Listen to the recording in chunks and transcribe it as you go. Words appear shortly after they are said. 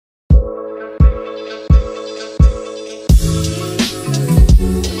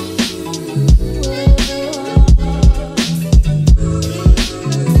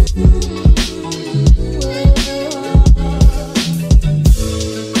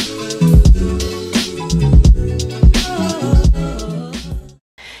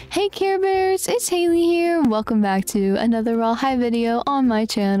guys, Haley here, and welcome back to another Royale High video on my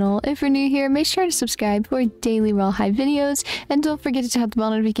channel. If you're new here, make sure to subscribe for daily Royale High videos, and don't forget to hit the bell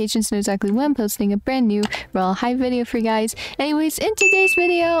notifications to know exactly when I'm posting a brand new Royale High video for you guys. Anyways, in today's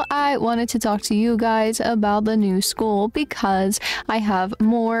video, I wanted to talk to you guys about the new school because I have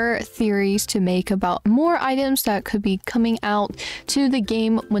more theories to make about more items that could be coming out to the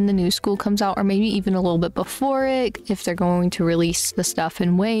game when the new school comes out, or maybe even a little bit before it, if they're going to release the stuff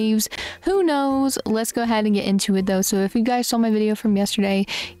in waves. Who knows? Let's go ahead and get into it though. So if you guys saw my video from yesterday,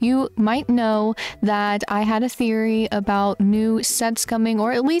 you might know that I had a theory about new sets coming,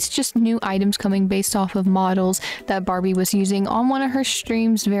 or at least just new items coming based off of models that Barbie was using on one of her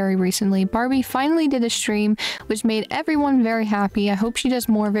streams very recently. Barbie finally did a stream which made everyone very happy. I hope she does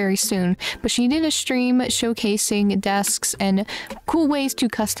more very soon, but she did a stream showcasing desks and cool ways to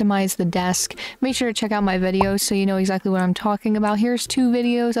customize the desk. Make sure to check out my videos so you know exactly what I'm talking about. Here's two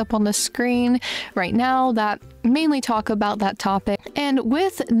videos up on the screen right now that mainly talk about that topic. And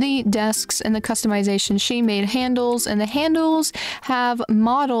with the desks and the customization, she made handles, and the handles have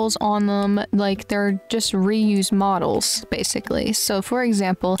models on them, like they're just reused models basically. So for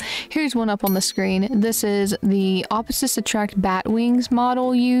example, here's one up on the screen. This is the Opposites Attract bat wings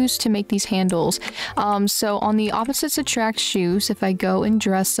model used to make these handles. So on the Opposites Attract shoes, if I go and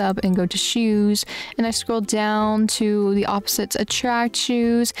dress up and go to shoes and I scroll down to the Opposites Attract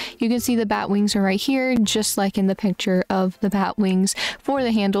shoes, you can see the bat wings are right here, just like in the picture of the bat wings for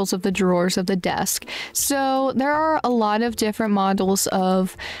the handles of the drawers of the desk. So there are a lot of different models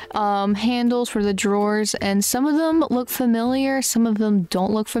of handles for the drawers, and some of them look familiar, some of them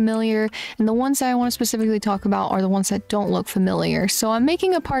don't look familiar, and the ones that I want to specifically talk about are the ones that don't look familiar. So I'm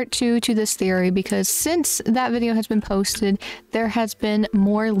making a part 2 to this theory because since that video has been posted, there has been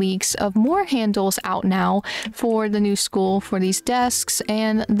more leaks of more handles out now for the new school for these desks,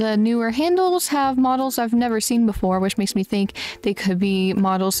 and the newer handles have models I've never seen before, which makes me think they could be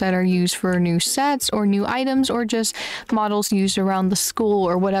models that are used for new sets or new items, or just models used around the school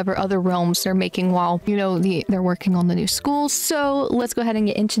or whatever other realms they're making while, you know, they're working on the new school. So let's go ahead and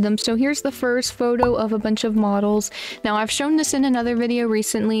get into them. So here's the first photo of a bunch of models. Now I've shown this in another video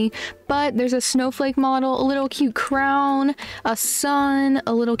recently, but there's a snowflake model, a little cute crown, a sun,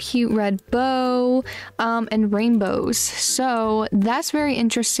 a little cute red bow, and rainbows. So that's very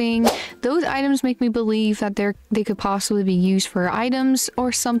interesting. Those items make me believe that they could possibly be used for items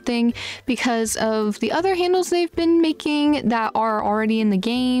or something because of the other handles they've been making that are already in the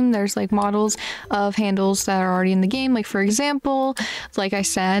game. There's like models of handles that are already in the game, like for example, like I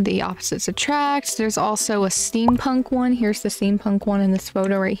said, the Opposites Attract. There's also a steampunk one. Here's the steampunk one in this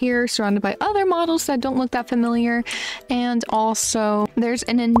photo right here, surrounded by other models that don't look that familiar. And also there's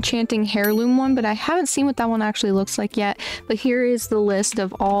an enchanting heirloom one, but I haven't seen what that one actually looks like yet. But here is the list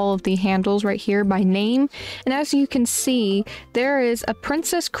of all of the handles right here by name, and as you can see, there is a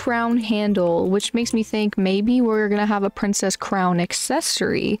princess crown handle, which makes me think maybe we're gonna have a princess crown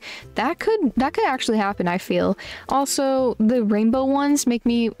accessory. That could actually happen, I feel. Also, the rainbow ones make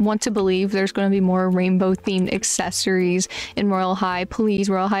me want to believe there's going to be more rainbow themed accessories in Royale High. Please,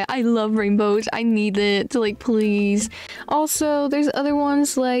 Royale High, I love rainbows. I need it to, like, please. Also, there's other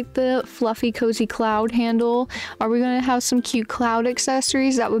ones like the fluffy cozy cloud handle. Are we going to have some cute cloud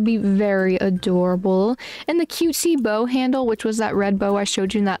accessories? That would be very adorable. And the cutesy bow handle, which was that red bow I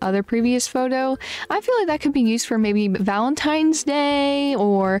showed you in that other previous photo, I feel like that could be used for maybe Valentine's Day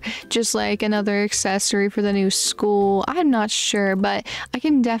or just like another accessory for the new school. I'm not sure, but I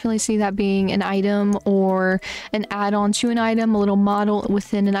can definitely see that being an item or an add-on to an item, a little model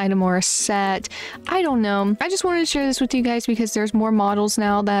within an item or a set. I don't know. I just wanted to share this with you guys because there's more models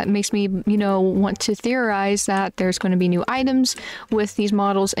now that makes me, you know, want to theorize that there's going to be new items with these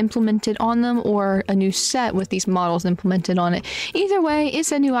models implemented on them, or a new set with these models implemented on it. Either way,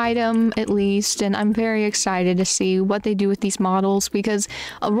 it's a new item at least, and I'm very excited to see what they do with these models because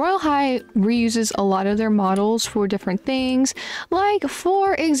Royale High reuses a lot of their models for different things. Like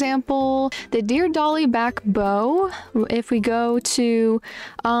for example, the Dear Dolly back bow. If we go to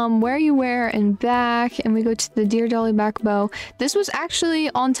where you wear and back, and we go to the Dear Dolly back bow, this was actually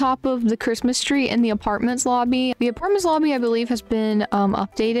on top of the Christmas tree in the apartments lobby. The apartments lobby, I believe, has been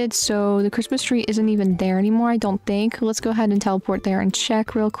updated, so the Christmas tree isn't even there anymore, I don't think. Let's go ahead and teleport there and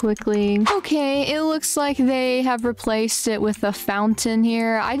check real quickly. Okay, it looks like they have replaced it with a fountain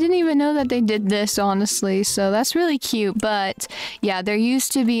here. I didn't even know that they did this, honestly, so that's really cute. But yeah, there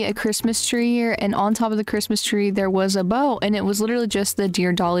used to be a Christmas tree here, and on top of the Christmas tree there was a bow, and it was literally just the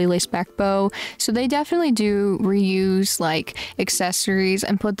Dear Dolly lace back bow. So they definitely do reuse like accessories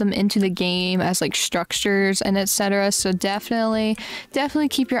and put them into the game as like structures and etc. So definitely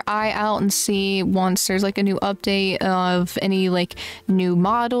keep your eye out and see see once there's like a new update of any like new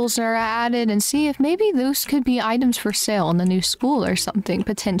models that are added, and see if maybe those could be items for sale in the new school or something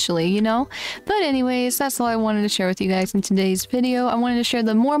potentially, you know. But anyways, that's all I wanted to share with you guys in today's video. I wanted to share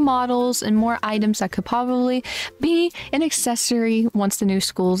the more models and more items that could probably be an accessory once the new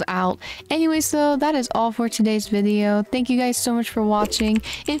school's out. Anyways, so that is all for today's video. Thank you guys so much for watching.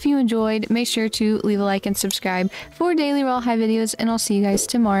 If you enjoyed, make sure to leave a like and subscribe for daily Royale High videos, and I'll see you guys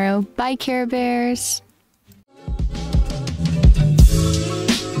tomorrow. Bye, Care Bears!